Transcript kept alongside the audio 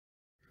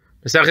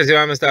Masechtas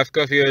Yevamos Daf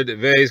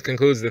Veis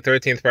concludes the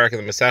 13th parak of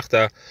the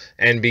Masechta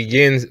and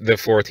begins the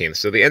 14th.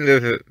 So the end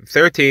of the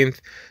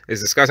 13th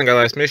is discussing our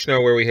last Mishnah,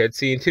 where we had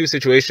seen two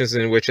situations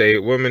in which a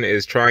woman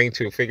is trying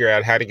to figure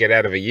out how to get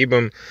out of a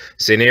Yibum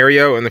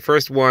scenario. In the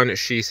first one,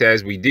 she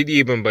says, we did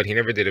Yibum, but he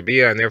never did a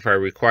Bia, and therefore I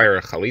require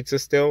a Chalitza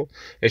still,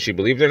 if she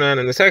believed or not.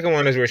 And the second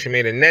one is where she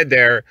made a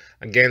Neder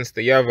against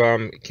the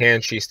Yavam.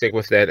 Can she stick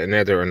with that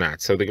Neder or not?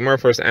 So the Gemara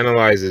first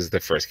analyzes the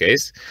first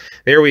case.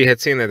 There we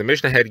had seen that the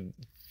Mishnah had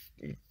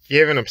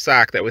given a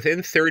psak that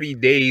within 30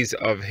 days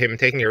of him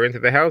taking her into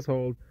the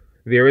household,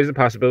 there is a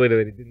possibility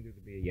that he didn't do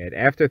the bia yet.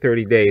 After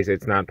 30 days,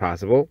 it's not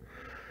possible.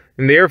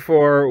 And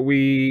therefore,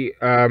 we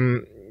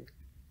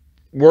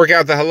work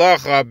out the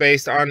halacha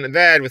based on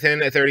that.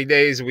 Within 30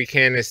 days, we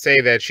can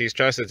say that she's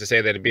trusted to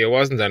say that a bia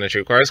wasn't done, and she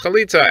requires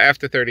chalitza.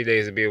 After 30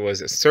 days, the bia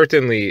was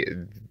certainly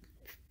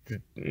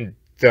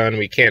done.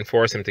 We can't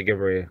force him to give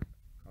her a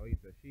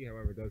chalitza. She,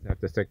 however, does have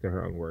to stick to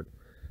her own word.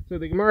 So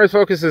the Gemara's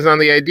focuses on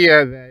the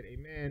idea that a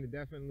man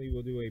definitely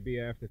will do a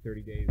bia after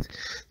 30 days,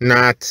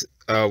 not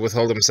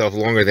withhold himself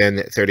longer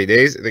than 30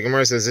 days. The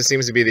Gemara says this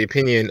seems to be the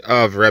opinion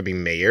of Rabbi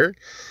Meir,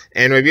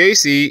 and Rabbi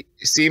Yossi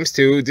seems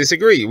to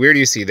disagree. Where do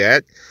you see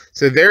that?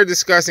 So they're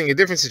discussing a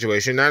different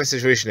situation, not a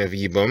situation of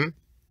Yibum,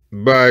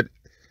 but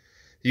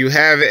you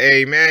have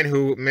a man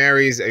who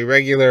marries a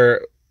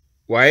regular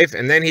wife,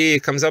 and then he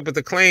comes up with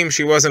the claim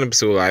she wasn't a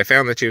basula. I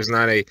found that she was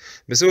not a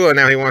basula.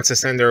 Now he wants to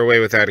send her away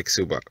without a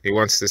ksuba. He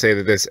wants to say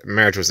that this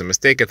marriage was a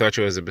mistake. I thought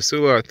she was a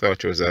basula. I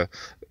thought she was a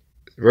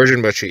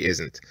virgin, but she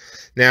isn't.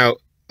 Now,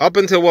 up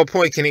until what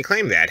point can he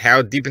claim that?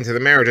 How deep into the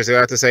marriage is he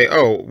allowed to say,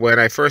 oh, when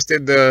I first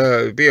did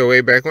the bia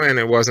way back when,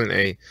 it wasn't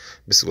a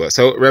basula?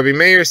 So Rabbi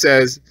Meir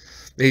says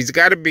he's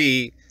got to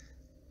be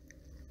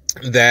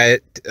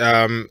that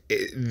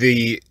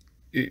the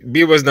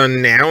bia was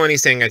done now, and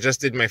he's saying I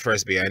just did my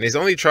first bia, and he's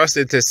only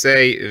trusted to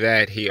say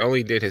that he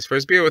only did his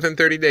first bia within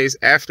 30 days.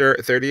 After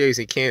 30 days,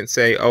 he can't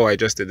say, oh, I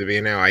just did the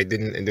bia now, I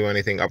didn't do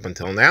anything up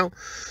until now.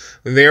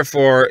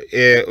 Therefore,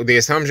 the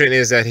assumption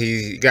is that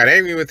he got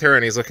angry with her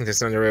and he's looking to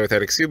send her away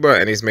without ksuba,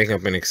 and he's making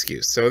up an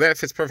excuse. So that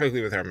fits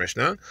perfectly with our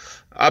Mishnah.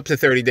 Up to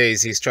 30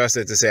 days, he's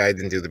trusted to say, I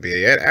didn't do the bia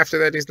yet. After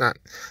that, he's not.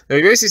 Now,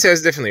 Rabbi Yossi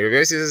says differently. Rabbi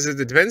Yossi says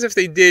it depends if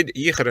they did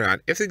yichud or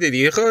not. If they did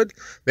yichud,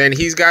 then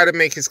he's got to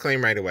make his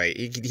claim right away.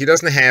 He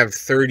doesn't have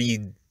 30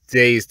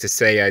 days to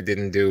say I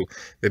didn't do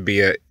the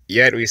bia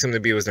yet. We assume the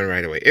bia was done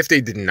right away. If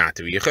they did not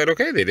do yichud,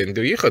 okay, they didn't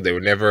do yichud. They were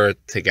never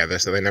together,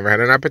 so they never had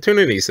an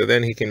opportunity. So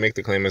then he can make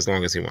the claim as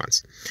long as he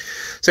wants.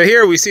 So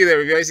here we see that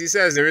Rabbi Yossi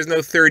says there is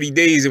no 30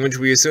 days in which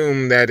we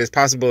assume that it's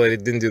possible that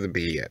it didn't do the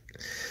bia yet.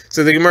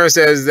 So the Gemara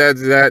says that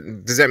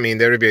does that mean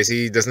that Rabbi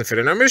Yossi doesn't fit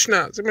in our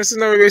Mishnah? So the Gemara says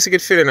no, Rabbi Yossi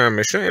could fit in our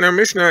Mishnah. In our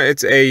Mishnah,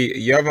 it's a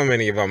Yavam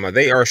and Yevama.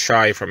 They are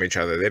shy from each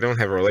other. They don't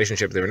have a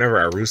relationship. They were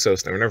never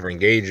arusos. They were never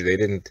engaged. They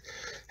didn't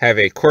have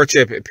a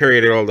courtship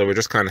period at all. They were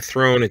just kind of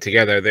thrown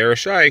together. They were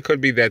shy. It could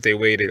be that they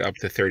waited up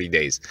to 30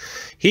 days.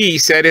 He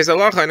said his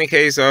halacha in the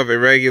case of a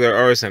regular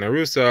aros and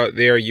arusa,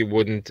 there you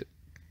wouldn't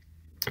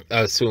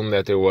assume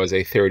that there was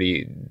a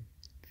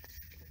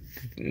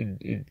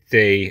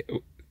 30-day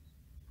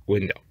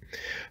window.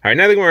 All right,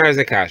 now the Gemara has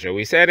a kasha.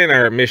 We said in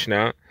our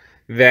Mishnah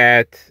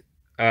that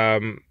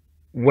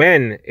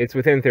when it's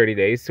within 30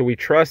 days, so we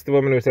trust the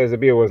woman who says the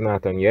bia was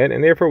not done yet,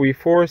 and therefore we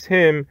force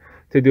him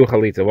to do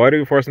chalitza. Why do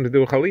we force him to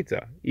do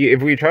chalitza?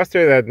 If we trust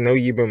her that no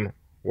yibum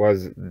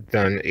was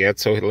done yet,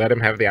 so let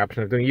him have the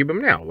option of doing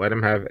yibum now. Let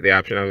him have the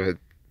option of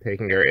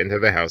taking her into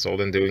the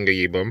household and doing a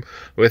yibum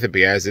with a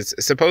bia as it's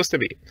supposed to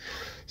be.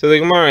 So the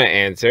Gemara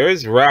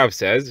answers, Rav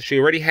says, she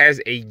already has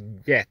a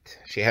get.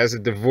 She has a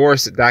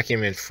divorce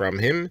document from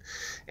him,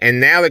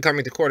 and now they're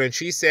coming to court, and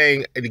she's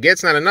saying, the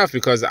get's not enough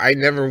because I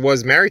never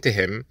was married to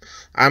him.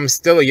 I'm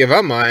still a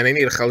Yevama, and I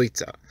need a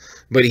chalitza.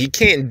 But he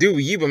can't do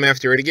Yibum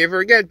after he already gave her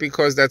a get,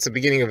 because that's the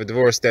beginning of a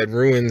divorce that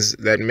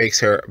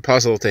makes her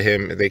puzzle to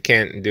him. They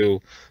can't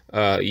do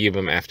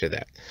Yibum after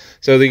that.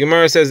 So the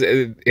Gemara says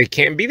it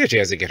can't be that she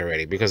has a get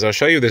already, because I'll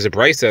show you there's a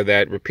brisa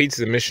that repeats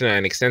the Mishnah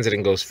and extends it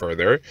and goes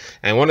further.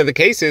 And one of the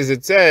cases,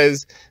 it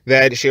says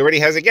that she already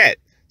has a get.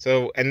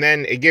 So, and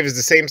then it gives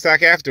the same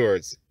stock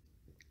afterwards.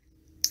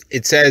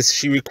 It says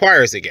she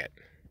requires a get.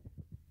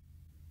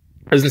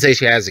 It doesn't say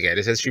she has a get.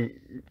 It says she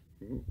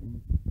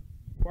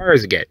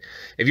requires a get.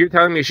 If you're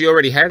telling me she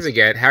already has a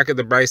get, how could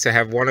the brisa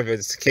have one of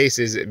its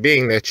cases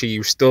being that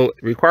she still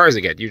requires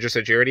a get? You just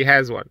said she already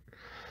has one.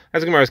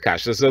 That's Gemara's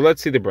kasha. So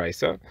let's see the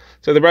brisa.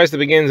 So the brisa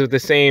begins with the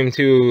same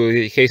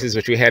two cases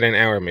which we had in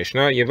our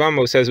Mishnah.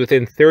 Yevamos says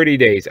within 30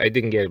 days I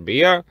didn't get a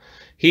bia.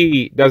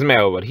 He doesn't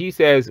matter what he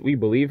says. We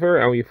believe her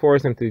and we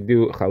force him to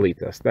do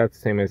chalitas. That's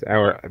the same as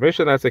our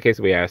Mishnah. That's the case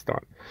we asked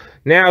on.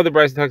 Now the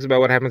brisa talks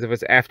about what happens if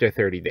it's after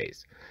 30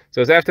 days. So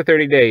it's after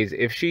 30 days.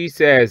 If she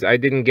says I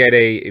didn't get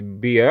a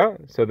bia,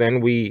 so then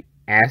we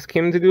ask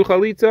him to do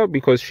chalitza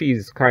because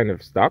she's kind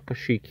of stuck.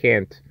 She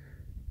can't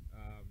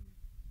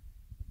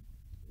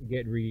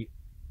get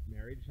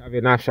remarried.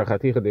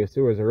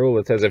 There's a rule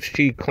that says if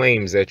she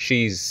claims that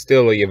she's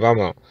still a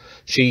Yevama,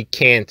 she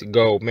can't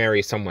go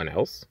marry someone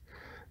else.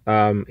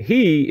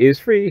 he is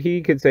free.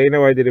 He could say,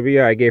 no, I did a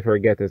bia, I gave her a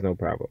get, there's no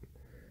problem.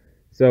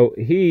 So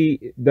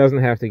he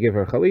doesn't have to give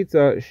her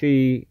chalitza.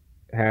 She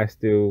has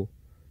to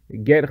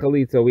get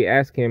chalitza. We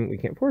ask him, we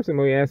can't force him,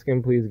 but we ask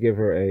him, please give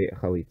her a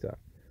chalitza.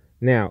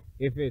 Now,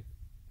 if it's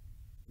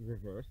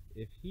reversed,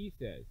 if he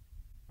says,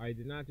 I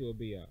did not do a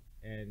bia,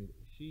 and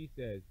she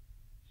says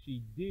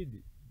she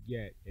did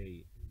get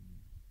a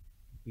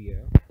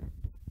bia,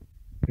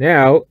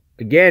 now,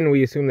 again,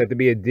 we assume that the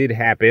bia did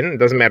happen. It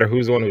doesn't matter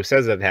who's the one who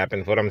says that it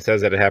happened. If Adam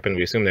says that it happened,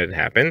 we assume that it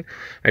happened.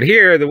 And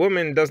here, the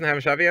woman doesn't have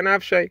a shavia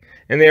nafshay,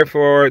 and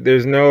therefore,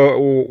 there's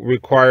no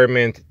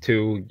requirement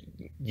to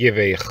give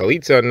a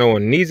chalitza. No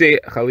one needs a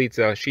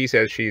chalitza. She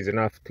says she's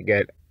enough to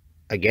get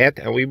a get,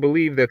 and we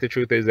believe that the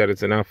truth is that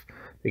it's enough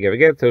to get a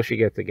get, so she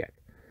gets a get.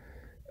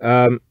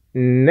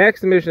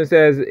 Next, the Mishnah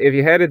says, if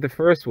you had it the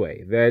first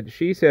way, that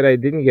she said, I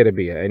didn't get a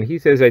bia, and he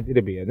says, I did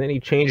a bia, and then he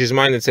changed his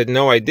mind and said,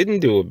 no, I didn't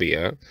do a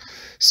bia.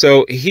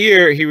 So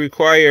here, she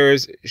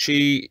requires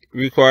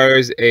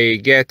a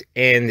get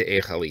and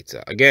a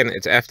chalitza. Again,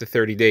 it's after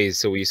 30 days,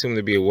 so we assume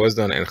the bia was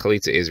done and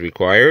chalitza is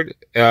required,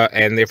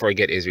 and therefore a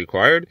get is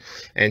required.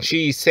 And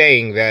she's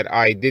saying that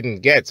I didn't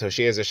get, so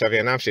she has a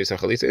shavia nafshi, so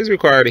chalitza is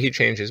required. He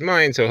changed his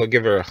mind, so he'll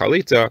give her a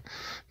chalitza,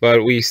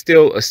 but we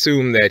still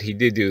assume that he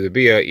did do the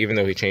bia, even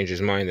though he changed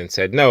his mind and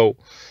said no,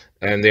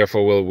 and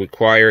therefore will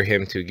require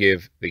him to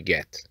give the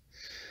get.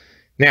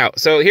 Now,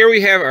 so here we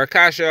have our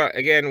kasha.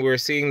 Again, we're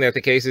seeing that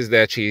the case is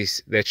that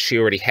she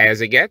already has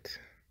a get.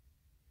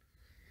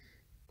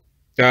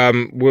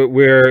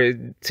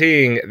 We're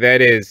seeing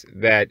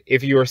that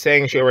if you are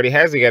saying she already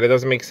has a get, it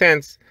doesn't make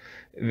sense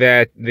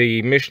that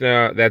the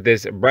Mishnah, that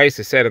this Bryce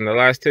has said in the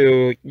last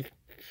two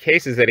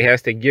cases that he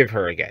has to give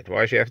her a get.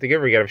 Why should he have to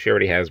give her a get if she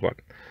already has one?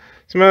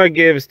 Shmuel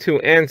gives two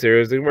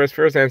answers. The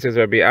first answer is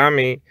Rabbi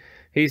Ami.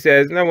 He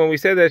says, no, when we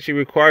said that she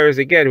requires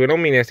a get, we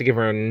don't mean he has to give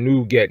her a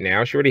new get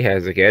now. She already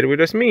has a get. We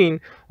just mean,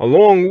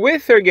 along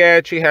with her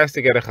get, she has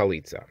to get a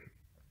chalitza.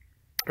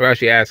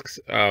 Rashi asks,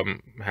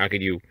 how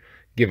could you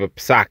give a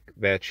psak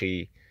that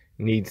she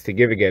needs to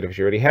give a get if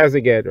she already has a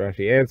get?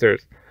 Rashi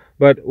answers.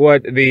 But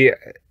what the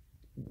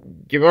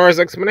Gemara's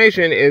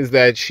explanation is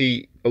that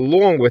she,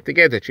 along with the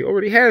get that she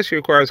already has, she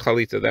requires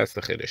chalitza. That's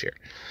the chiddush here.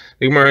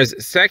 The Gemara's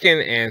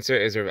second answer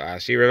is Rav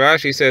Ashi. Rav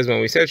Ashi says, when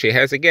we said she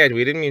has a get,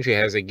 we didn't mean she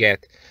has a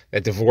get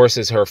that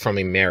divorces her from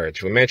a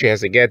marriage. We meant she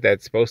has a get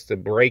that's supposed to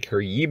break her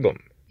yibum,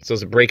 it's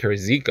supposed to break her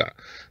zika.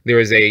 There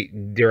is a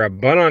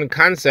derabanan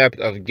concept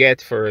of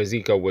get for a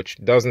zika, which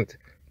doesn't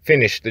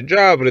finish the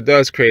job, but it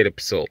does create a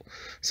psul.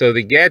 So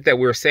the get that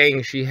we're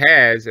saying she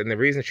has, and the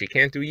reason she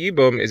can't do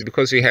yibum is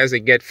because she has a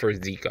get for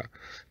zika.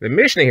 The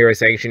Mishnah here is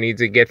saying she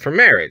needs a get for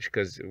marriage,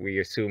 because we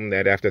assume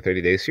that after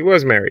 30 days she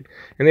was married.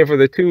 And therefore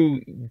the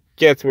two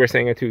gets we're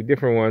saying are two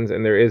different ones,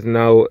 and there is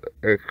no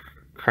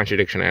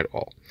contradiction at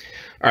all.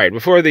 All right,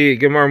 before the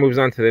Gemara moves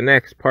on to the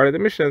next part of the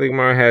Mishnah, the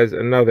Gemara has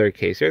another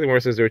case here. The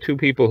Gemara says there were two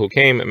people who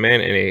came, a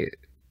man and a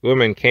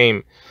woman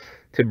came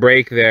to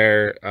break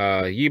their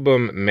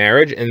yibum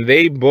marriage, and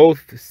they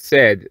both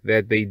said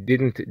that they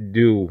didn't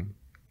do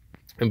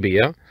a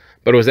bia,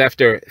 but it was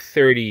after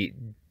 30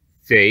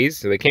 days.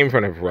 So they came in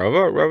front of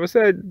Rava. Rava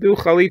said, do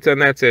chalitza,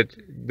 and that's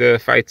it. The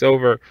fight's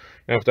over. You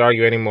don't have to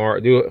argue anymore.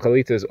 Do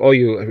chalitza is all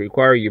you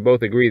require. You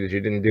both agree that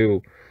you didn't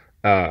do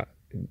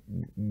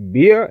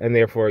bia, and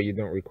therefore you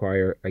don't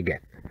require a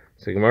get.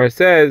 So Gemara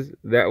says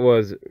that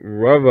was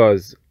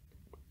Rava's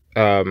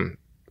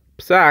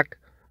psak,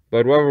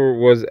 but Rava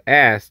was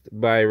asked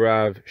by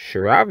Rav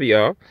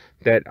Shiravia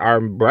that our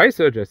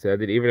Brisa just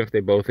said that even if they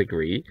both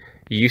agree,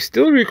 you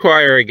still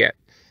require a get.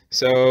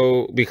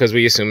 So, because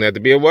we assume that the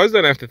bia was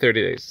done after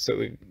 30 days.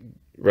 So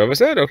Rava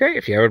said, okay,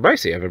 if you have a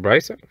Brisa, you have a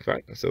Brisa.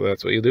 Fine. So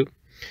that's what you do.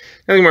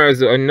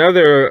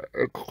 Another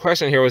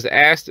question here was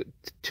asked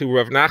to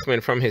Rav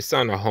Nachman from his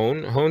son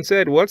Ahon. Ahon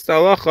said, what's the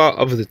halacha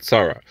of the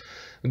tzara?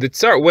 The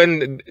tzara,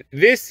 when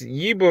this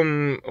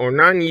yibum or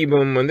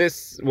non-yibum,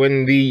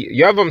 when the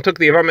yavam took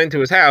the yavam into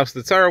his house,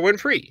 the tzara went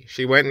free.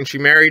 She went and she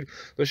married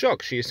the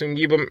shuk. She assumed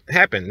yibum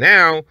happened.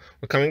 Now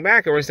we're coming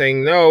back and we're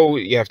saying, no,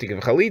 you have to give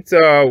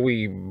chalitza.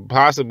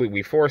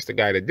 We force the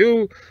guy to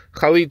do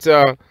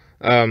chalitza.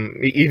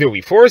 Either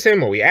we force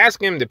him or we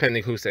ask him,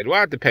 depending who said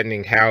what,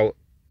 depending how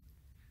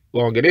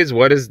long it is.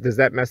 Does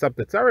that mess up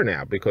the tzara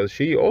now? Because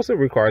she also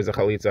requires a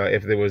chalitza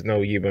if there was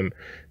no yibum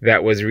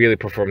that was really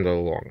performed all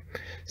along.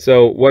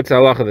 So what's the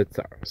halacha of the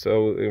tzara?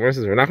 So the Gemara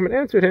says, Rav Nachman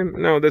answered him,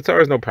 no, the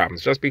tzara is no problem.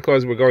 Just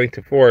because we're going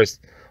to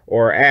force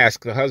or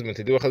ask the husband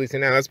to do a chalitza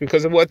now, that's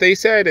because of what they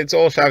said. It's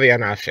all shavia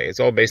nafshe. It's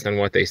all based on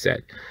what they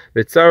said.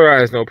 The tzara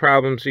has no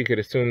problem. She could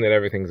assume that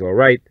everything's all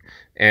right,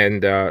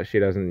 and she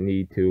doesn't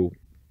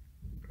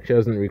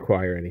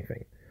require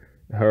anything.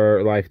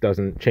 Her life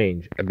doesn't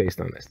change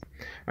based on this.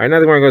 All right, now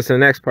we're going to go to the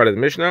next part of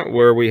the Mishnah,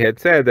 where we had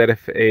said that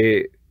if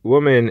a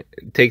woman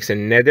takes a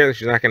neder,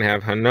 she's not going to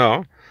have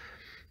hana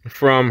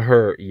from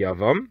her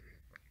yavam.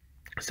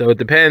 So it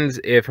depends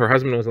if her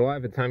husband was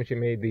alive at the time she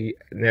made the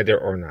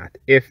neder or not.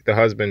 If the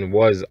husband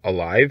was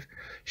alive,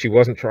 she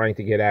wasn't trying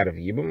to get out of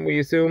Yibum, we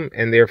assume,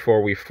 and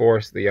therefore we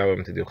force the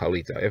Yavam to do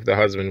Chalitza. If the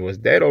husband was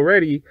dead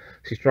already,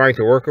 she's trying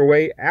to work her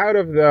way out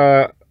of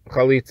the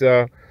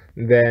Chalitza,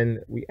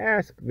 then we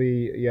ask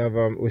the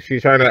Yavam,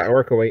 she's trying to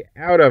work her way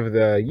out of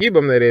the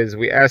Yibum, that is,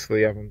 we ask the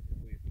Yavam to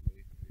please the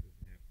Chalitza.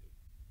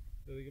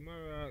 So the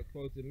Gemara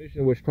quotes a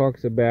Mishnah which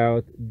talks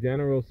about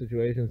general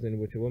situations in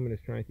which a woman is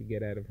trying to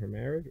get out of her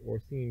marriage or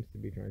seems to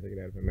be trying to get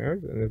out of her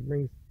marriage, and it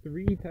brings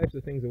three types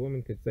of things a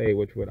woman could say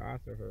which would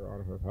answer her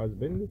on her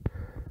husband,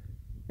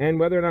 and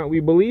whether or not we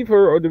believe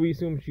her or do we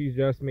assume she's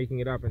just making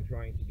it up and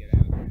trying to get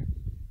out of the marriage.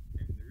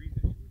 And the reason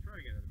she would try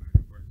to get out of the marriage,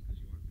 of course, is because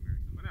she wants to marry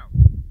someone else.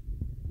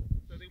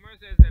 So the Gemara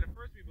says that at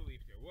first we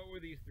believed her. What were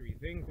these three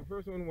things? The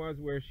first one was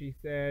where she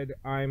said,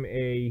 I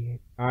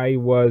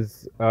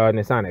was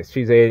Nisanis.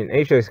 She's an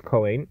Ashes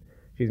Kohen.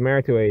 She's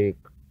married to a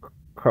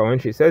Kohen.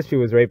 She says she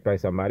was raped by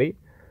somebody.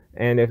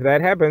 And if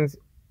that happens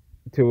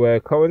to a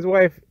Kohen's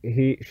wife,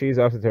 she's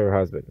also to her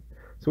husband.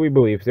 So we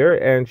believed her,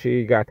 and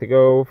she got to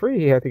go free.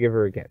 He had to give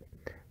her a get.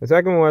 The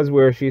second was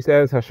where she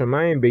says,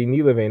 Hashamayim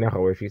beini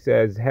leveinacha, where she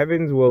says,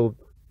 heavens will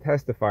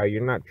testify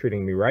you're not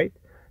treating me right.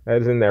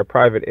 That is in their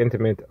private,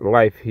 intimate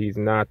life. He's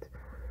not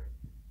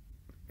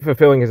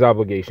fulfilling his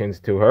obligations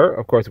to her.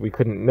 Of course, we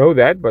couldn't know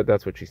that, but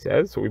that's what she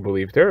says, so we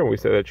believed her, and we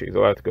said that she's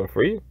allowed to go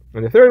free.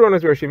 And the third one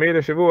is where she made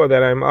a shavua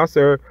that I'm not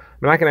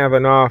going to have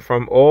enough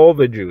from all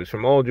the Jews,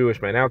 from all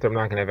Jewish men out there, I'm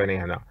not going to have any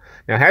hana.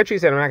 Now, had she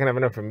said, I'm not going to have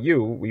enough from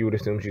you, we would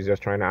assume she's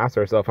just trying to ask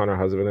herself on her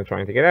husband and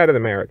trying to get out of the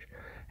marriage.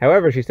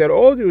 However, she said,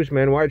 all Jewish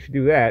men, why'd she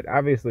do that?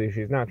 Obviously,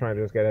 she's not trying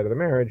to just get out of the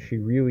marriage. She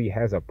really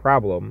has a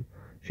problem.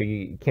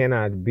 She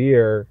cannot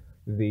bear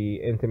the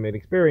intimate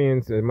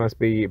experience. It must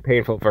be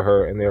painful for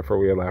her, and therefore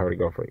we allow her to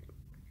go free.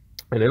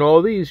 And in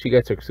all these, she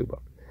gets her ksuba,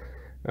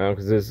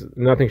 because there's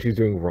nothing she's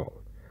doing wrong.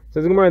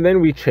 So the Gemara,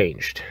 then we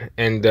changed,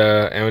 and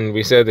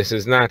we said this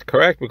is not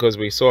correct because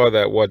we saw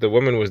that what the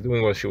woman was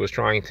doing was she was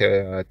trying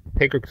to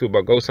take her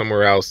ksuba, go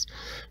somewhere else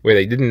where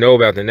they didn't know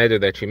about the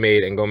neder that she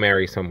made, and go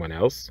marry someone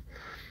else.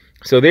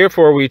 So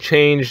therefore, we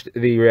changed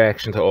the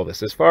reaction to all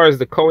this. As far as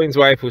the Kohen's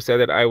wife who said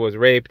that I was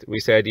raped, we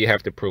said, you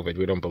have to prove it.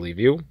 We don't believe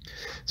you.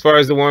 As far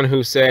as the one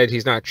who said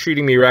he's not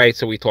treating me right,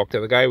 so we talk to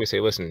the guy. We say,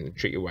 listen,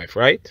 treat your wife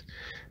right.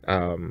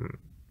 And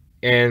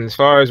as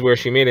far as where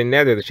she made a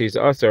neder that she's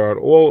usher on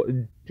all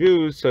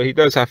Jews, so he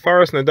does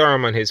hafaras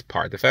nadarim on his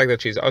part. The fact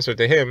that she's usher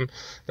to him,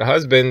 the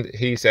husband,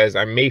 he says,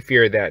 I may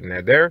fear that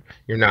neder.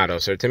 You're not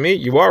usher to me.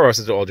 You are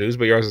usher to all Jews,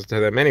 but you're usher to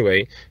them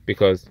anyway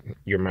because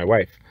you're my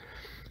wife.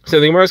 So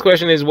the Gemara's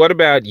question is, what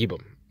about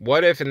Yibum?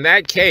 What if in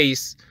that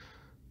case,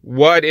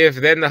 what if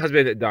then the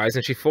husband dies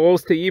and she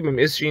falls to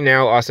Yibum? Is she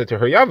now asa to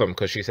her Yavam?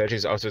 Because she said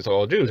she's asa to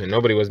all Jews, and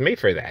nobody was made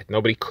for that.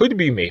 Nobody could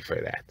be made for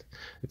that.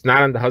 It's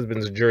not on the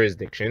husband's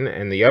jurisdiction,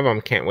 and the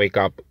Yavam can't wake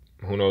up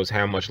who knows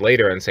how much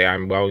later and say,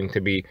 I'm willing to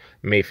be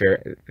made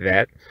for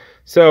that.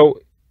 So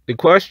the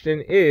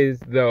question is,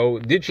 though,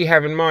 did she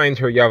have in mind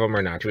her Yavam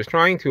or not? She was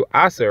trying to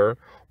aser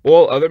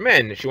all other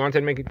men. She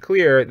wanted to make it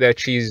clear that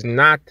she's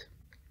not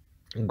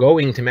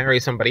going to marry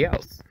somebody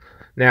else.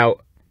 Now,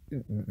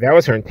 that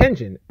was her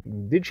intention.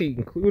 Did she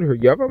include her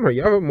Yavam? Her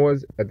Yavam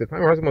was, at the time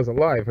her husband was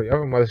alive, her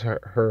Yavam was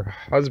her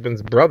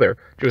husband's brother.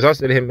 She was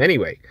usher to him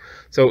anyway.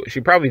 So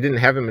she probably didn't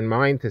have him in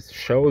mind to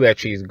show that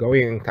she's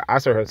going to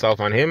usher herself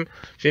on him.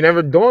 She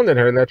never dawned on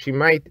her that she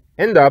might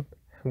end up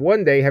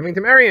one day having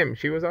to marry him.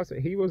 He was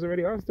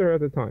already usher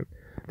at the time.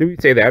 Do we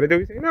say that, or do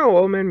we say, no,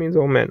 all men means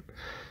all men?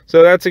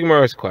 So that's the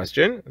Gemara's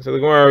question. So the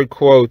Gemara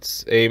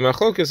quotes a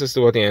machlokas as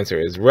to what the answer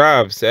is.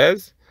 Rav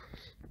says,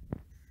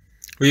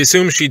 we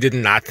assume she did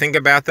not think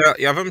about the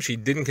Yavam. She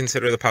didn't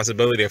consider the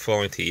possibility of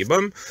falling to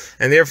Yibum,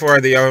 and therefore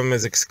the Yavam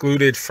is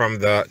excluded from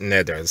the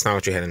neder. That's not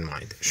what she had in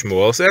mind.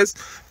 Shmuel says,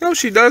 no,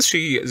 she does.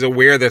 She is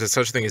aware that there's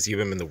such a thing as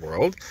Yibum in the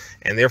world,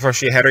 and therefore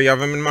she had her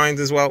Yavam in mind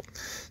as well.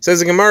 Says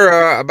the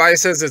Gemara, Abai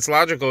says it's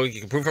logical. You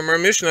can prove from our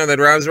Mishnah that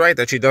Rav's right,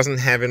 that she doesn't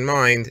have in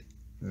mind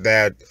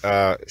that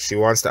she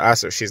wants to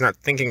ask her. She's not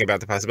thinking about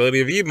the possibility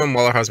of Yibum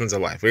while her husband's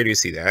alive. Where do you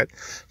see that?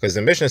 Because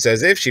the Mishnah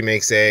says if she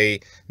makes a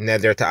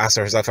neder to ask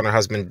herself on her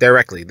husband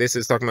directly. This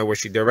is talking about where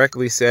she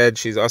directly said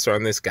she's usher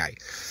on this guy.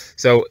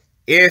 So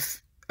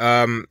if,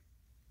 or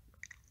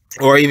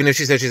even if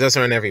she said she's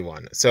usher on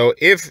everyone. So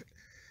if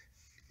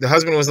the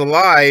husband was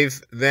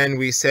alive, then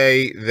we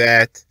say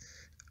that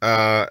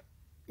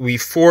we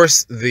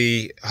force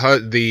the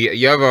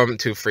Yavam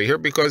to free her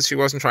because she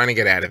wasn't trying to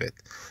get out of it.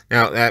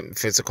 Now, that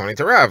fits according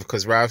to Rav,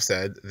 because Rav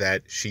said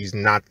that she's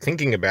not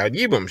thinking about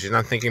Yibum. She's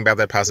not thinking about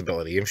that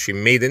possibility. If she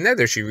made the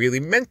neder, she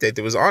really meant it.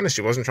 It was honest.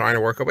 She wasn't trying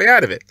to work her way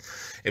out of it.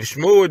 If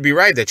Shmuel would be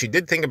right that she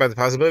did think about the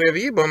possibility of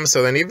Yibum,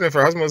 so then even if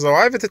her husband was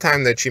alive at the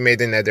time that she made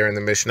the neder in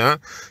the Mishnah,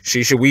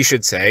 we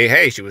should say,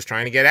 hey, she was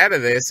trying to get out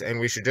of this, and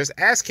we should just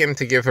ask him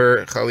to give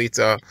her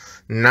chalitza,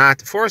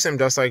 not force him,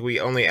 just like we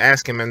only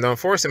ask him and don't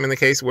force him in the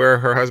case where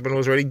her husband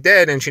was already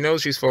dead and she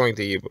knows she's falling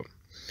to Yibum.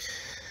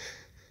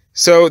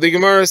 So the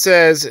Gemara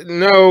says,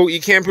 no, you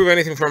can't prove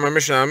anything from our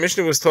Mishnah. Our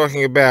Mishnah was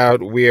talking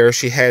about where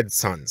she had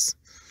sons.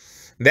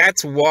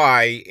 That's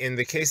why, in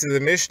the case of the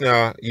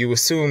Mishnah, you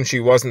assume she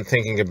wasn't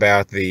thinking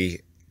about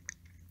the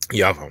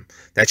Yavam.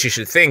 That she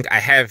should think, I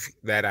have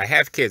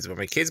kids, but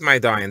my kids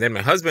might die, and then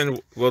my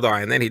husband will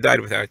die, and then he died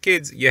without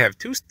kids. You have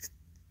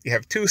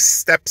two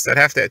steps that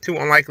have to, two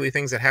unlikely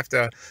things that have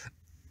to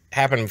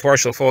happen before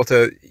she'll fall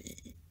to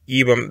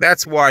Yibam.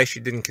 That's why she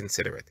didn't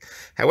consider it.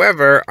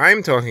 However,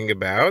 I'm talking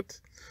about,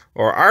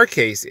 or our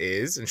case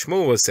is, and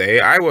Shmuel will say,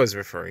 I was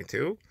referring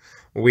to,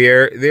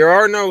 where there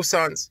are no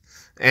sons,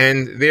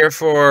 and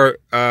therefore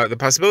the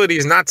possibility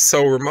is not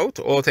so remote.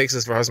 All it takes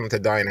is for her husband to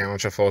die now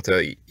and she'll fall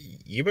to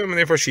Yibam, and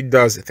therefore she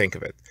does think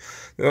of it.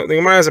 The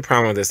Gemara has a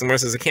problem with this. The Gemara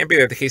says it can't be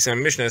that the case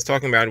on Mishnah is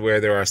talking about where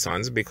there are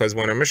sons, because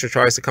when a Mishnah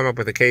tries to come up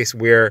with a case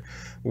where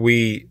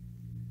we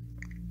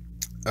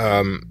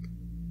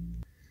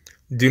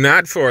do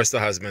not force the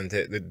husband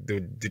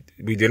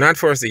we do not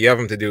force the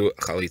Yavam to do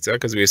chalitza,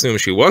 because we assume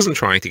she wasn't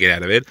trying to get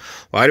out of it.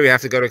 Why do we have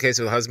to go to a case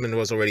where the husband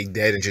was already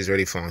dead and she's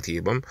already falling to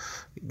Yibam?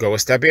 Go a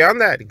step beyond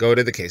that. Go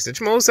to the case that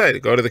Shmuel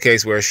said. Go to the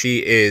case where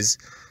she's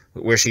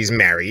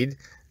married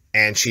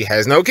and she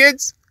has no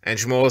kids, and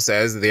Shmuel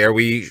says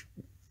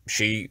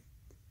she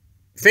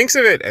thinks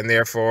of it, and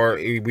therefore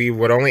we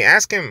would only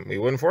ask him, we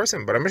wouldn't force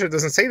him. But our Mishnah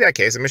doesn't say that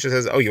case. The Mishnah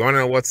says, oh, you want to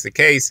know what's the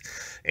case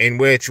in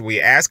which we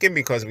ask him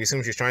because we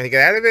assume she's trying to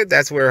get out of it?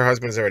 That's where her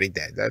husband is already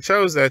dead. That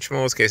shows that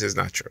Shmuel's case is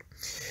not true.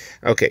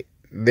 Okay,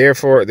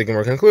 therefore the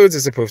Gemara concludes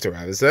it's a proof to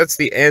Rav. So that's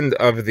the end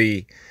of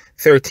the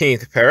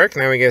 13th parak.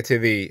 Now we get to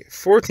the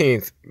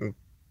 14th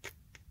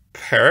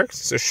parak.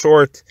 It's a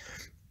short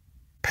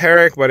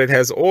parak, but it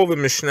has all the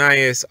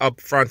Mishnayos up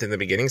front in the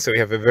beginning, so we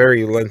have a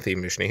very lengthy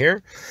Mishnah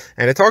here,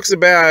 and it talks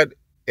about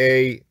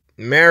a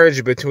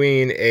marriage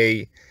between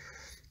a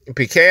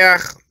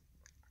pikeach,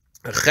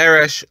 a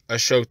cheresh, a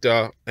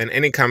shota, and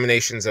any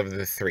combinations of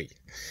the three.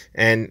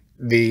 And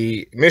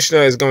the Mishnah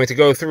is going to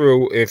go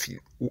through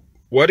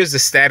what is the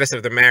status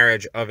of the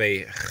marriage of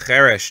a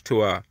cheresh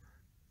to a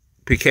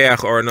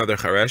pikeach or another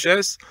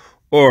chereshes,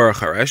 or a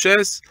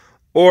chereshes,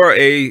 or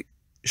a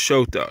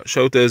shota.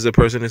 Shota is a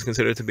person who's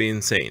considered to be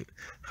insane.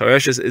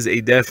 Chereshes is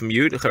a deaf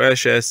mute.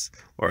 Chereshes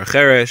or a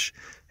cheresh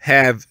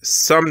have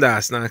some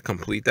das, not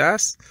complete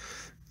das,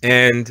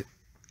 and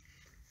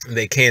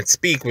they can't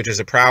speak, which is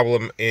a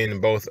problem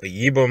in both a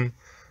yibum,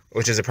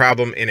 which is a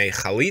problem in a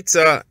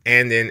chalitza,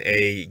 and in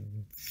a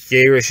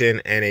gerushin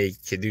and a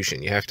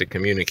kedushin. You have to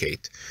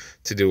communicate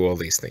to do all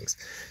these things.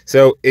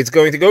 So it's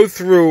going to go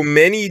through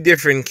many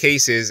different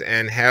cases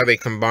and how they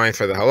combine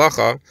for the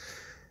halacha.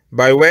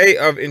 By way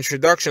of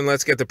introduction,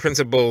 let's get the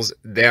principles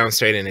down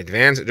straight in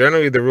advance.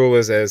 Generally, the rule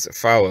is as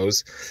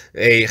follows.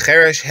 A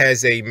cheresh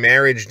has a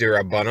marriage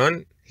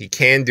derabanan. He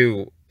can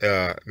do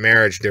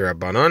marriage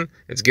derabanan.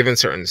 It's given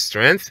certain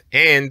strength,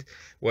 and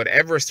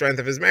whatever strength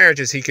of his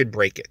marriage is, he could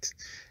break it.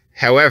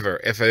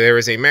 However, if there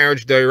is a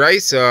marriage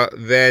d'oraisa,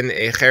 then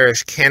a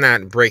cheresh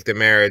cannot break the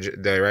marriage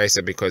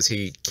d'oraisa because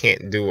he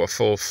can't do a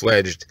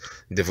full-fledged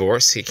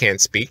divorce. He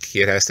can't speak. He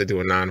has to do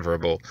a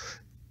nonverbal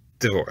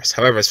divorce.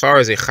 However, as far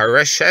as a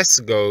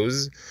chareshes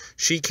goes,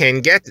 she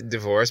can get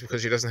divorced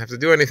because she doesn't have to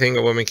do anything.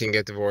 A woman can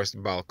get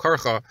divorced bal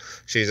karcha.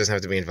 She doesn't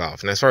have to be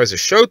involved. And as far as a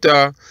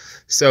shota,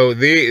 so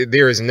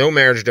there is no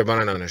marriage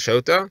d'rabanan on a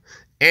shota,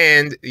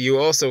 and you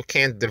also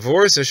can't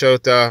divorce a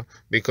shota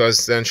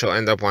because then she'll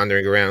end up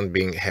wandering around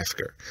being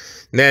hefker.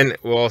 Then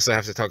we'll also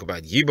have to talk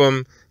about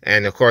yibum,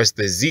 and of course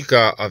the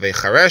zika of a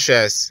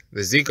chareshes,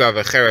 the zika of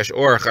a cheresh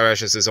or a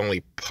chareshes is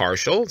only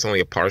partial. It's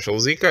only a partial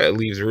zika. It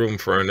leaves room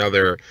for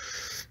another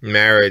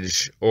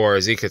marriage or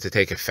zika to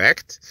take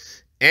effect,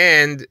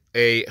 and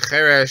a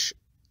cheresh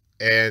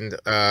and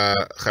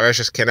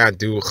chereshes cannot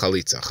do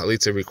chalitza.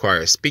 Chalitza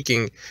requires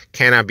speaking,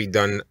 cannot be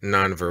done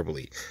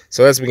non-verbally.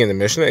 So let's begin the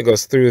Mishnah. It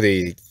goes through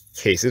the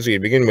cases. We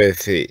begin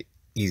with the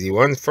easy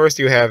one. First,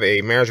 you have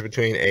a marriage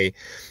between a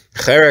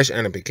cheresh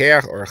and a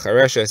pikeach, or a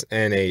chereshes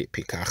and a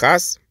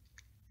pikachas.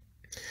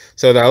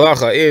 So the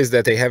halacha is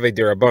that they have a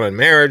derabanan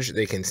marriage.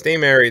 They can stay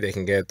married, they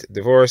can get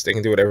divorced, they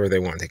can do whatever they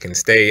want. They can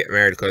stay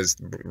married because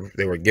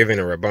they were given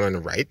a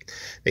rabbanan right.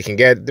 They can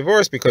get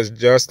divorced because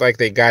just like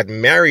they got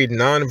married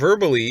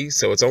non-verbally,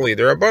 so it's only a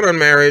derabanan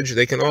marriage,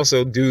 they can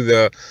also do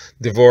the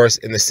divorce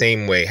in the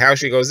same way. How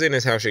she goes in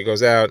is how she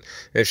goes out.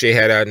 If she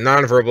had a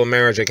non-verbal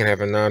marriage, they can have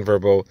a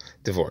non-verbal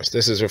divorce.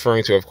 This is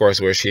referring to, of course,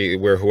 where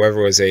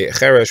whoever was a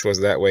cheresh was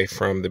that way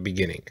from the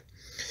beginning.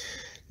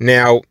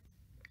 Now,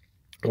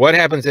 what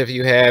happens if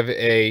you have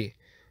a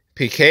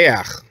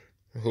pikeach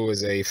who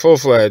is a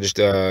full-fledged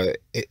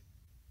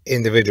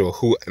individual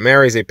who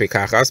marries a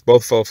pikachas,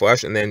 both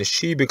full-fledged, and then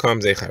she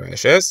becomes a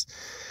chareshes?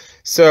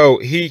 So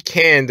he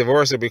can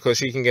divorce her because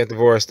she can get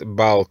divorced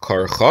bal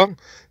karcha.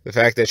 The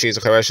fact that she's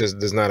a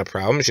chareshes is not a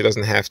problem. She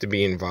doesn't have to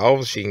be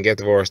involved. She can get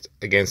divorced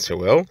against her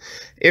will.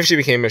 If she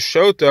became a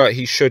shota,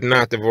 he should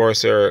not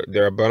divorce her.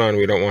 Derabanan,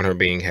 we don't want her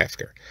being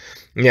hefker.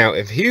 Now,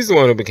 if he's the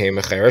one who became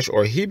a cheresh,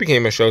 or he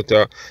became a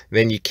shota,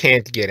 then you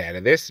can't get out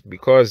of this,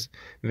 because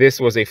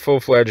this was a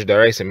full-fledged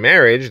daraisa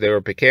marriage. They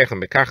were pekech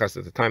and bekachas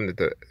at the time that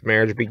the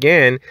marriage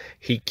began.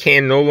 He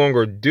can no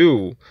longer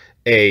do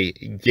a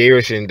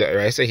gerushin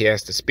da'araisa, he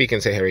has to speak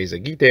and say Hariz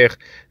Agitech.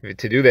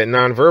 To do that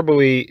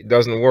non-verbally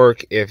doesn't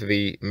work if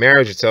the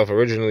marriage itself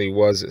originally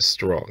was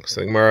strong.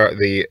 So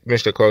the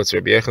Mishnah quotes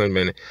Rabbi Yochanan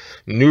ben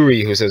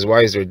Nuri, who says,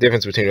 why is there a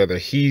difference between whether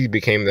he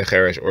became the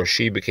Cheresh or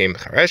she became the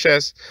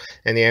Chereshes?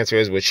 And the answer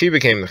is, when she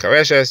became the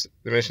Chereshes,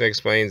 the Mishnah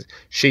explains,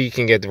 she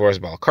can get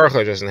divorced Baal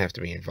Karcha, doesn't have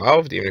to be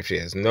involved, even if she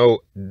has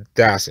no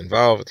das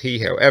involved. He,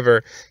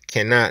 however,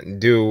 cannot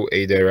do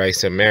a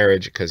deraisa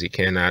marriage because he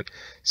cannot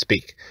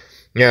speak.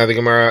 Now,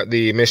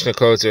 the Mishnah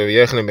quotes of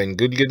Yochanan ben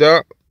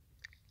Gudgada,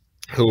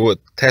 who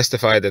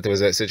testified that there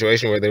was a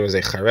situation where there was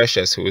a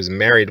Chareshes who was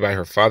married by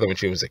her father when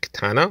she was a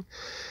Ketana.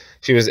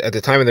 She was, at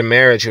the time of the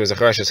marriage, she was a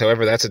Chareshes.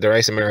 However, that's a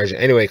deraisa marriage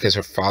anyway, because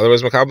her father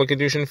was Makabel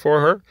Kedushin for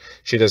her.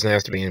 She doesn't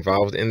have to be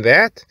involved in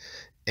that.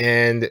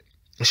 And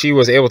she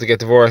was able to get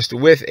divorced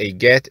with a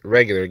get,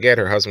 regular get.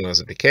 Her husband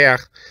was a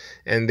Pikeach.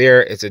 And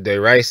there, it's a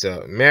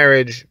deraisa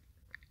marriage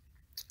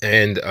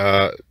and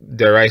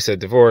deraisa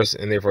divorce,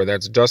 and therefore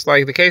that's just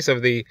like the case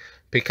of the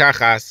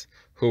pikachas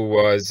who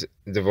was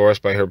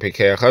divorced by her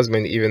pikeach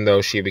husband, even though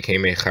she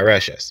became a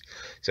chareshes.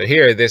 So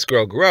here, this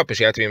girl grew up, but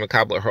she had to be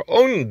makabel her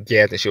own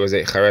get that she was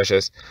a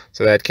chareshes,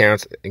 so that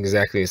counts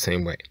exactly the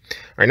same way. All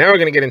right, now we're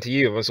going to get into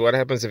Yevamos. So what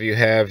happens if you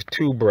have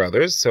two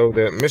brothers? So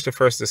the Mishnah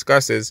first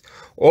discusses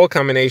all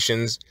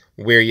combinations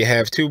where you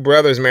have two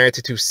brothers married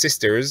to two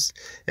sisters,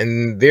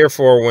 and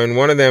therefore when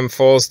one of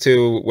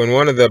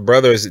the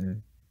brothers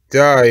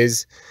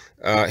dies,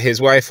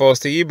 his wife falls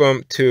to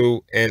Yibam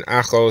to an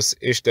Achos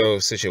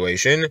Ishto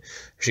situation.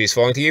 She's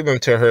falling to Yibam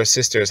to her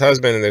sister's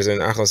husband, and there's an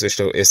Achos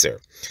Ishto Isser.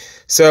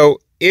 So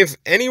if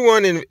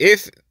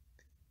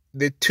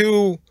the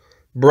two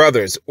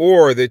brothers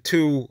or the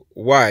two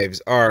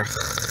wives are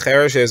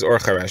Chereshes or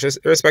Chereshes,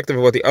 irrespective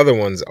of what the other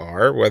ones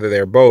are, whether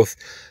they're both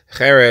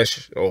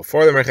Cheresh, or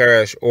four of them are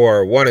Cheresh,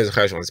 or one is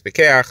Cheresh, one is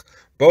Pekeach,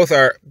 both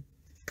are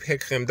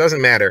Pikchim,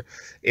 doesn't matter.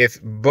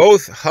 If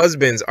both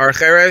husbands are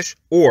Cheresh,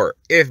 or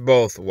if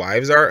both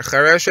wives are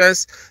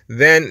Chereshes,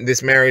 then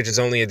this marriage is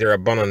only a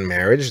Derabanan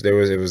marriage.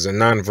 It was a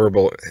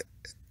non-verbal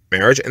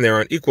marriage, and they're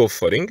on equal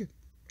footing.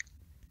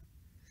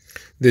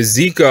 The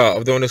Zika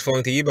of the one who's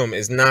falling to Yibam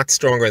is not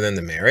stronger than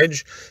the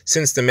marriage.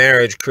 Since the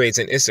marriage creates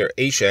an Isser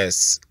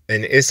Eshes,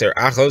 an Isser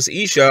Achos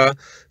Isha,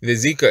 the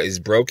Zika is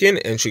broken,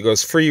 and she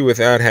goes free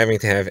without having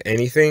to have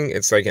anything.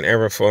 It's like an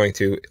error falling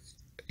to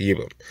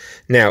Yibam.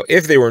 Now,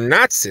 if they were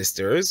not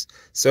sisters,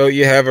 so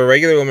you have a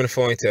regular woman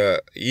falling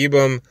to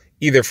Yibam,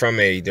 either from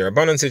a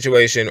Derabanan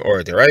situation or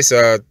a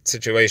Deraisa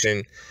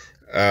situation.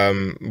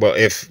 Well,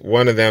 if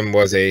one of them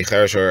was a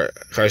Cheresh or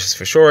Cheresh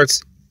for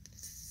shorts,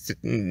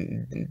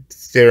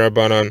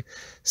 Derabanan,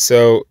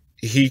 so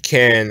he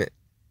can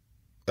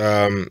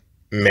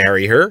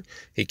marry her.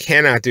 He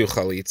cannot do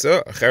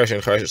chalitza. Cheresh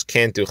and Cheresh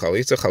can't do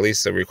chalitza.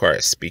 Chalitza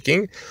requires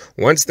speaking.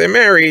 Once they're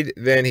married,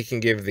 then he can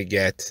give the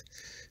get.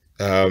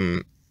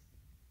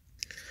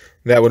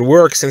 That would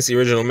work since the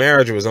original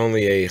marriage was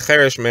only a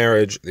cheresh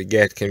marriage. The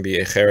get can be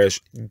a cheresh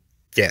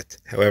get.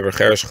 However,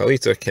 cheresh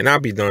chalitza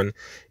cannot be done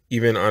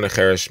even on a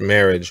cheresh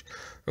marriage,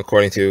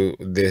 according to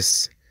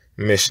this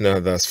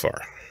Mishnah thus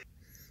far.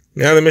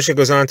 Now the Mishnah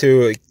goes on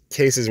to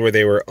cases where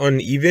they were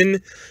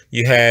uneven.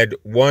 You had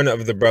one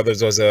of the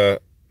brothers was a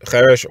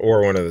cheresh,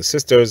 or one of the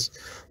sisters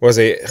was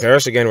a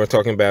cheresh. Again, we're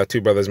talking about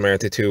two brothers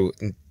married to two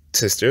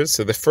sisters.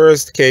 So the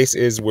first case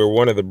is where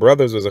one of the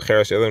brothers was a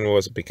cheresh, the other one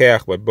was a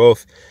pikeach, but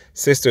both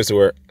sisters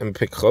were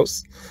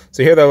pikchos.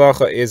 So here the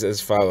halacha is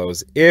as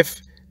follows: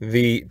 if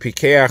the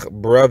pikeach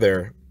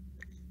brother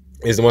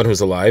is the one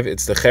who's alive,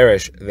 it's the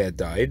cheresh that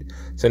died.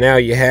 So now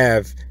you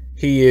have,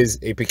 he is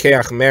a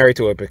pikeach married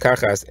to a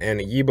pikachas, and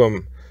a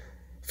yibum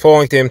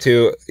falling to him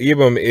to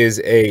yibum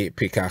is a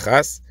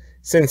pikachas.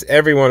 Since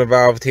everyone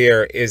involved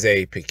here is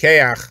a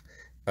pikeach,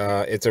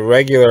 it's a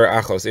regular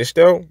achos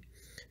ishto,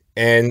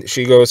 and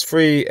she goes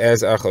free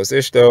as achos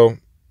ishto.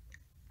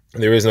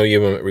 There is no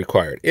yibum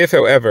required. If,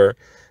 however,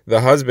 the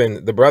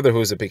husband, the brother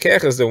who's a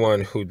pikeach, is the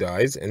one who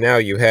dies, and now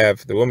you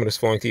have the woman who's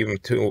falling to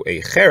yibum to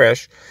a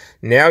cheresh,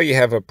 now you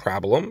have a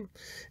problem.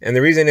 And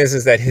the reason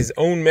is that his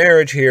own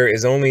marriage here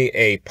is only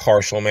a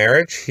partial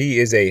marriage. He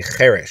is a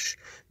cheresh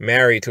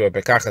married to a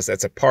pikachas.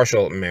 That's a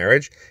partial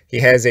marriage. He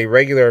has a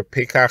regular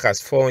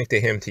pikachas falling to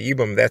him to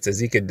yibum. That's a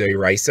zika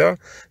deraisa.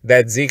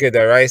 That zika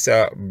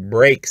deraisa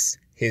breaks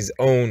his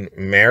own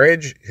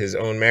marriage. His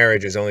own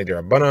marriage is only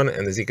derabanan,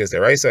 and the zika is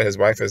deraisa. His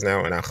wife is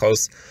now an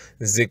achos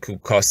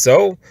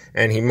zikukaso,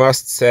 and he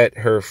must set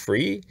her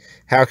free.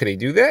 How could he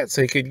do that?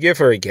 So he could give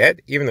her a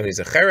get, even though he's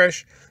a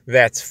cheresh.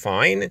 That's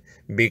fine,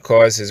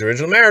 because his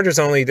original marriage was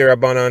only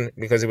derabanan,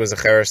 because he was a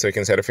cheresh, so he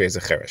can set her free as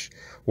a cheresh.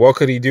 What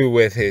could he do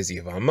with his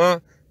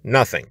yevama?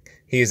 Nothing.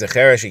 He is a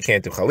cheresh, he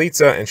can't do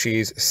chalitza, and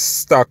she's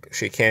stuck.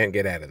 She can't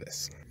get out of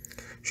this.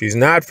 She's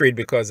not freed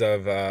because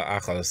of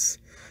achos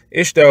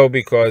ishto,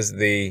 because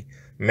the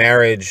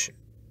marriage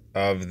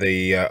of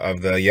the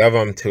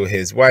yavam to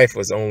his wife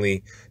was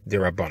only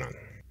derabanan.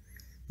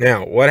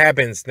 Now, what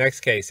happens next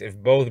case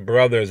if both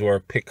brothers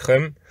were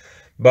pikchim,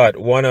 but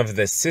one of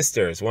the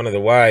sisters, one of the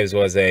wives,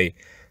 was a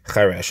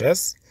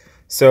chereshes?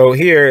 So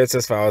here it's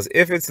as follows: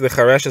 if it's the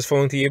charesh is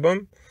falling to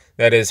yibum,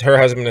 that is, her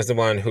husband is the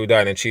one who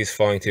died and she's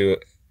falling to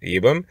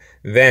yibum,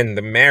 then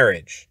the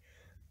marriage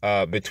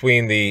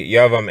between the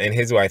yavam and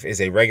his wife is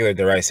a regular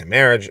deraisa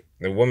marriage.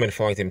 The woman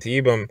falling to him to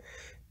yibum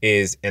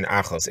is an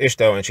achos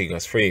ishto, and she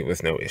goes free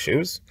with no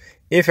issues.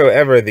 If,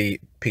 however, the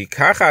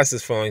pikachas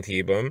is falling to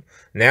yibum,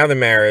 now the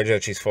marriage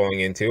that she's falling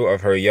into of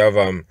her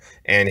yavam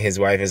and his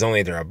wife is only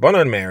a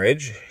derabanan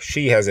marriage.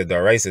 She has a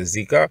deraisa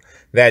zika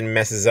that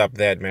messes up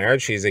that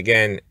marriage. She's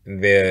again,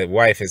 the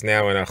wife is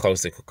now an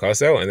achos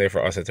kukaso, and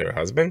therefore also to her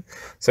husband.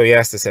 So he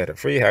has to set her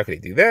free. How could he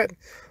do that?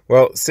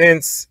 Well,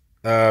 since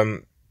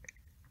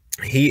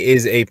he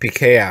is a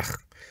pikeach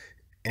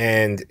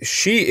and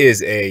she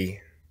is a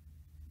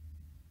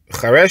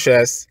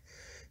chareshes,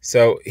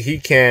 so he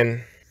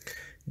can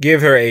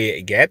give her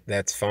a get.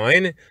 That's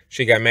fine.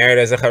 She got married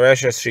as a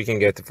chareshes, she can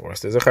get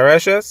divorced as a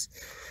chareshes.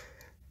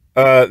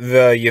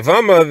 The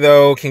Yevama,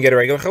 though, can get a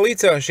regular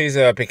chalitza. She's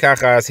a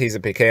pikachas, he's a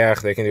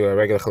pikeach. They can do a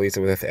regular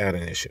chalitza without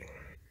an issue.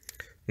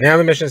 Now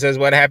the Mishnah says,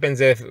 what happens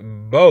if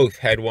both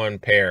had one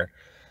pair?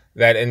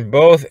 That in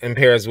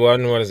pairs,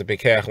 one was a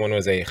pikeach, one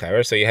was a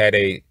charesh. So you had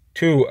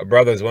two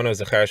brothers, one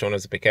was a charesh, one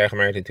was a pikeach,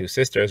 married to two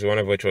sisters, one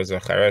of which was a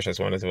chareshes,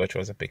 one of which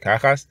was a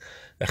pikachas.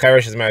 The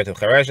charesh is married to the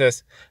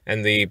chareshes,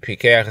 and the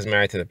pikeach is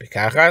married to the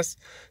pikachas.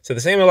 So the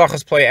same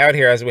halachas play out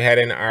here as we had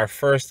in our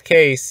first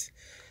case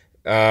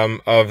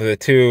of the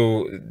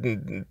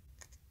two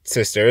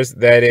sisters.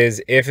 That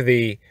is, if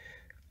the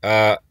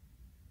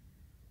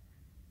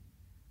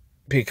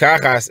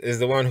pikachas is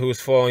the one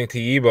who's falling to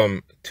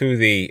yibum to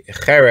the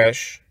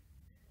cheresh,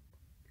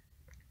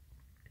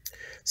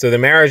 so the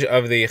marriage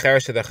of the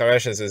cheresh to the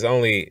chereshes is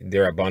only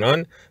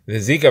derabanan. The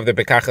zika of the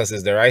pikachas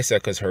is deraisa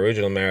because her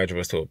original marriage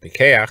was to a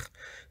pikeach,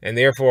 and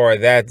therefore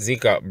that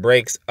zika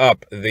breaks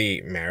up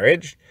the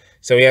marriage.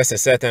 So he has to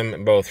set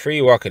them both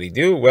free. What could he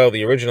do? Well,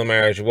 the original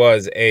marriage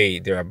was a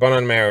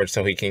derabanan marriage,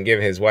 so he can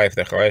give his wife,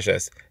 the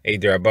chereshes, a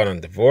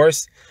derabanan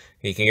divorce.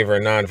 He can give her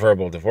a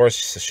non-verbal divorce.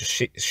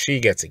 So she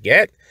gets a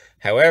get.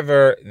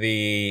 However,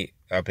 the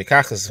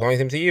pikachas falling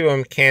him to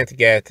yibum can't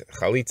get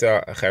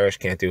chalitza. A cheresh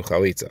can't do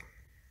chalitza.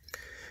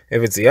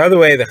 If it's the other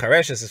way, the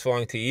chareshes is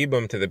falling to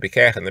yibum to the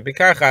pikach and the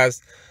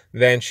pikachas,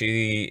 then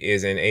she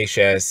is an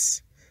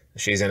ashes,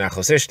 she's an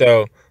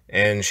achosishto,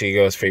 and she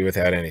goes free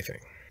without anything.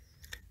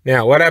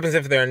 Now, what happens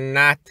if they're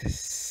not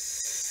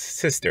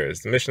sisters?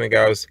 The Mishnah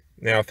goes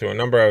now through a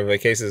number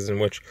of cases in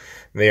which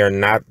they are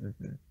not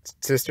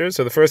sisters.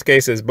 So the first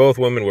case is both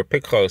women were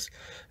pikchos,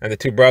 and the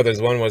two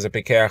brothers, one was a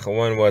pikach,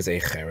 one was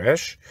a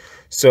cheresh.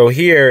 So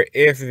here,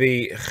 if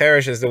the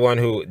cheresh is the one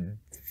who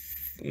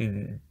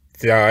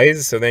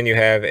dies, so then you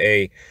have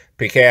a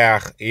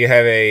pikach, you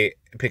have a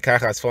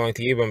pikachas falling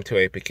to yibum to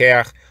a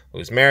pikach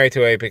who's married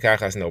to a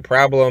pikachas, no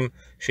problem.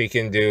 She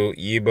can do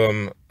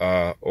yibum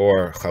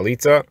or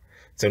chalitza.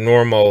 It's a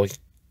normal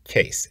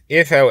case.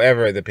 If,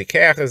 however, the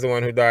pikach is the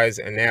one who dies,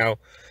 and now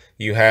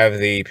you have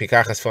the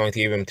pikachas falling to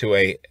yibum to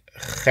a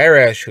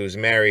cheresh who's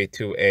married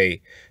to a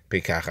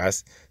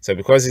pikachas, so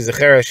because he's a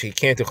cheresh, he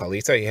can't do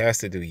chalitza, he has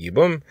to do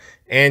yibum,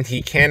 and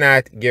he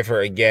cannot give her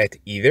a get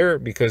either,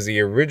 because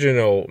the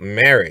original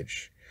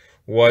marriage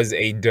was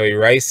a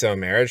doiraisa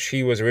marriage.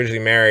 She was originally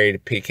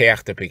married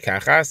pikach to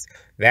pikachas.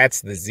 That's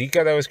the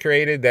zika that was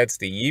created, that's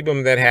the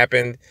yibum that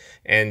happened,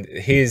 and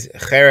his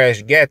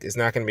cheresh get is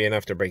not going to be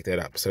enough to break that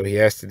up. So he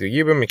has to do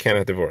yibum, he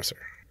cannot divorce her.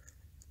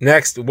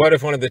 Next, what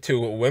if one of the two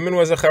women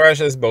was a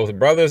chereshes? Both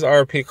brothers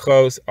are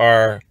pikchos,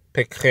 are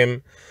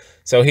pikchim.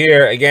 So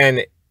here,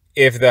 again,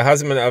 if the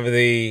husband of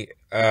the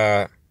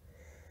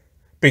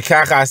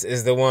pikachas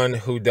is the one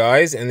who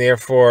dies, and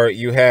therefore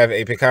you have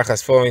a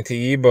pikachas falling to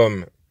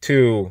yibum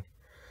to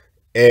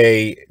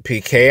a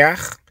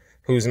pikeach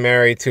who's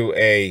married to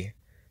a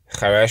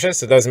chareshes,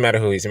 so it doesn't matter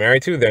who he's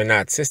married to, they're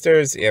not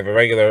sisters. You have a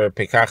regular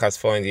pikachas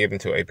falling to yibum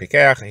to a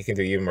pikeach, he can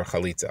do yibum or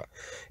chalitza.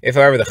 If,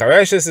 however, the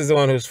chareshes is the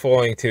one who's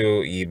falling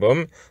to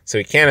yibum, so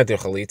he cannot do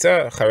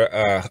chalitza.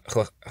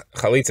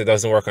 Chalitza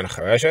doesn't work on a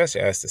chareshes, he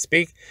has to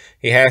speak.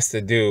 He has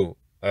to do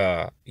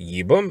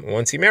yibum.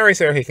 Once he marries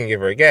her, he can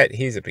give her a get.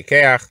 He's a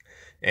pikeach,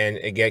 and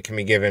a get can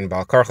be given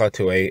bal karcha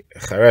to a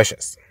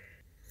chareshes.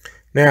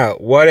 Now,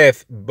 what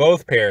if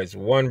both pairs,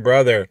 one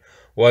brother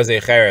was a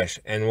cheresh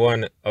and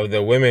one of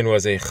the women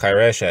was a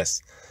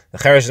chereshes? The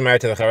cheresh is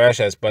married to the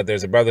chereshes, but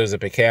there's a brother who's a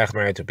pikeach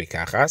married to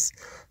pikachas.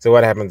 So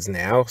what happens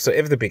now? So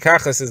if the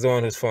pikachas is the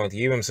one who's falling to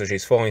yibum, so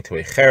she's falling to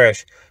a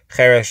cheresh,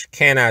 cheresh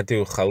cannot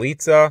do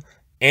chalitza,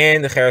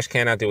 and the cheresh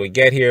cannot do a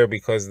get here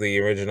because the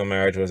original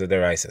marriage was a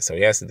deraisa. So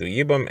he has to do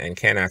yibum and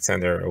cannot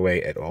send her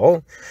away at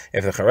all.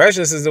 If the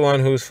chereshes is the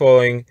one who's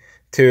falling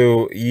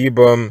to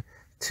yibum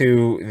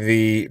to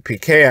the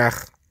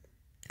pikeach,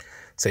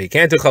 so he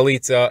can't do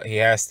chalitza, he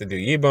has to do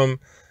yibum.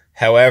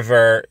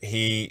 However,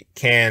 he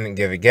can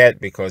give a get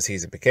because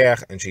he's a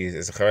pikeach, and she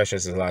is a chereshes,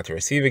 is allowed to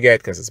receive a get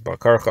because it's bal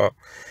karcha,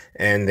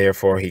 and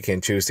therefore he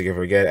can choose to give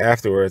her a get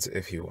afterwards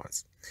if he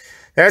wants.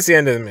 That's the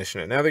end of the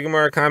Mishnah. Now the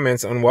Gemara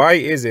comments on why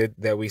is it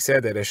that we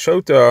said that a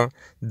shota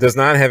does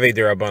not have a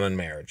derabanan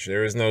marriage.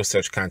 There is no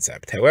such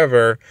concept.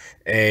 However,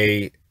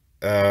 a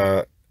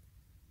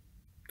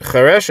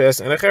chareshes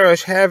and a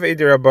cheresh have a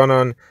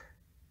derabanan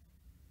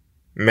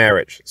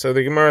marriage. So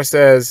the Gemara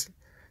says,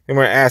 the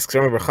Gemara asks,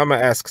 remember, Chama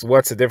asks,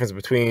 what's the difference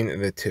between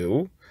the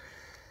two?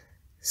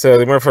 So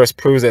the Gemara first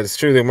proves that it's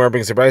true. The Gemara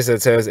brings a brayso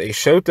that says a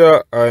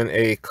shota and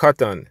a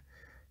katan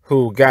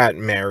who got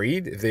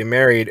married, if they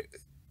married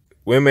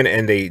women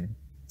and they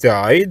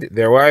died,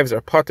 their wives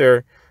are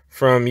pater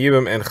from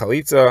yibum and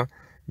chalitza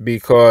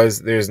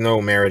because there's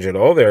no marriage at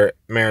all. Their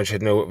marriage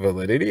had no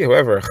validity.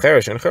 However,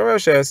 cheresh and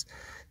chereshes,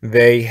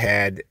 they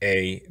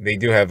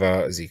do have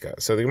a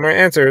zika. So the Gemara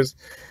answers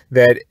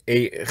that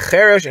a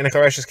cheresh and a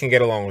chereshes can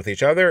get along with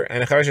each other,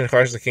 and a cheresh and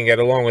chereshes can get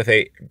along with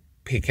a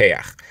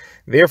pikeach.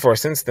 Therefore,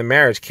 since the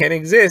marriage can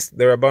exist,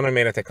 the Rabbanan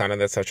made a takana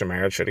that such a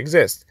marriage should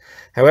exist.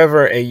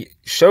 However, a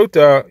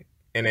shota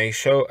and a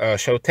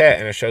shotet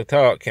and a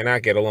shota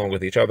cannot get along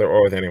with each other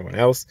or with anyone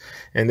else,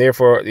 and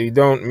therefore you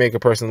don't make a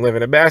person live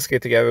in a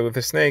basket together with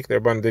a snake. The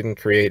Rabbanan didn't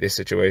create a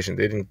situation,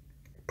 they didn't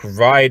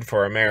provide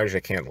for a marriage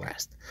that can't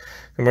last.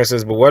 The Gemara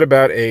says, but what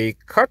about a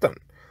katan?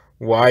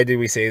 Why did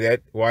we say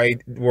that? Why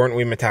weren't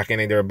we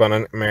mataking the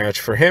Rabbanan marriage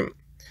for him?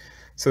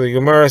 So the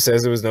Gemara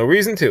says there was no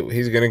reason to.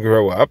 He's going to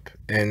grow up,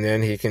 and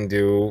then he can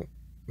do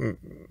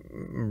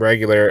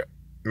regular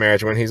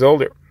marriage when he's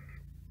older.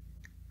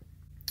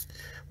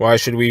 Why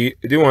should we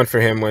do one for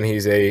him when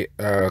he's a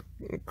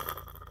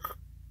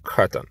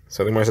katan?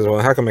 So the Gemara says, well,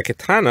 how come a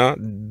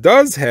ketana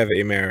does have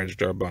a marriage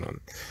darbanan?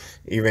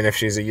 Even if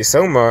she's a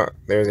yisoma,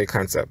 there's a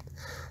concept.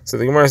 So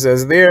the Gemara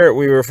says there,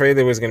 we were afraid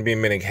there was going to be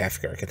minig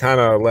hefker.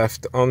 Ketana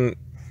left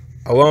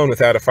alone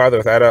without a father,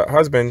 without a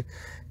husband,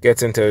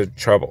 gets into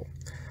trouble.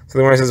 So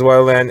the Gemara says,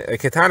 well then, a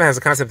ketana has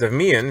a concept of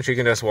mian, she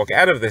can just walk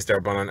out of this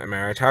darbanan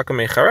marriage. How come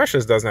a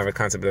chareshes doesn't have a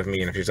concept of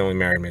mian if she's only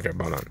married mid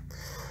darbanan?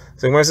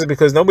 So the Gemara says,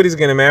 because nobody's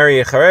going to marry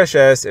a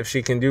chareshes if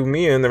she can do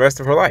mian the rest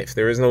of her life.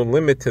 There is no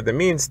limit to the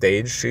mian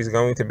stage. She's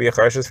going to be a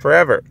chareshes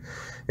forever.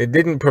 It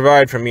didn't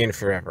provide for mian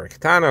forever. A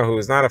ketana, who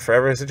is not a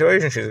forever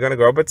situation, she's going to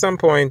grow up at some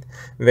point.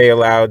 They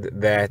allowed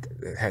that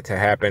to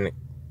happen,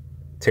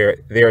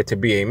 there to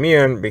be a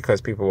mian,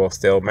 because people will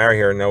still marry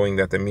her knowing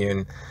that the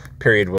mian period will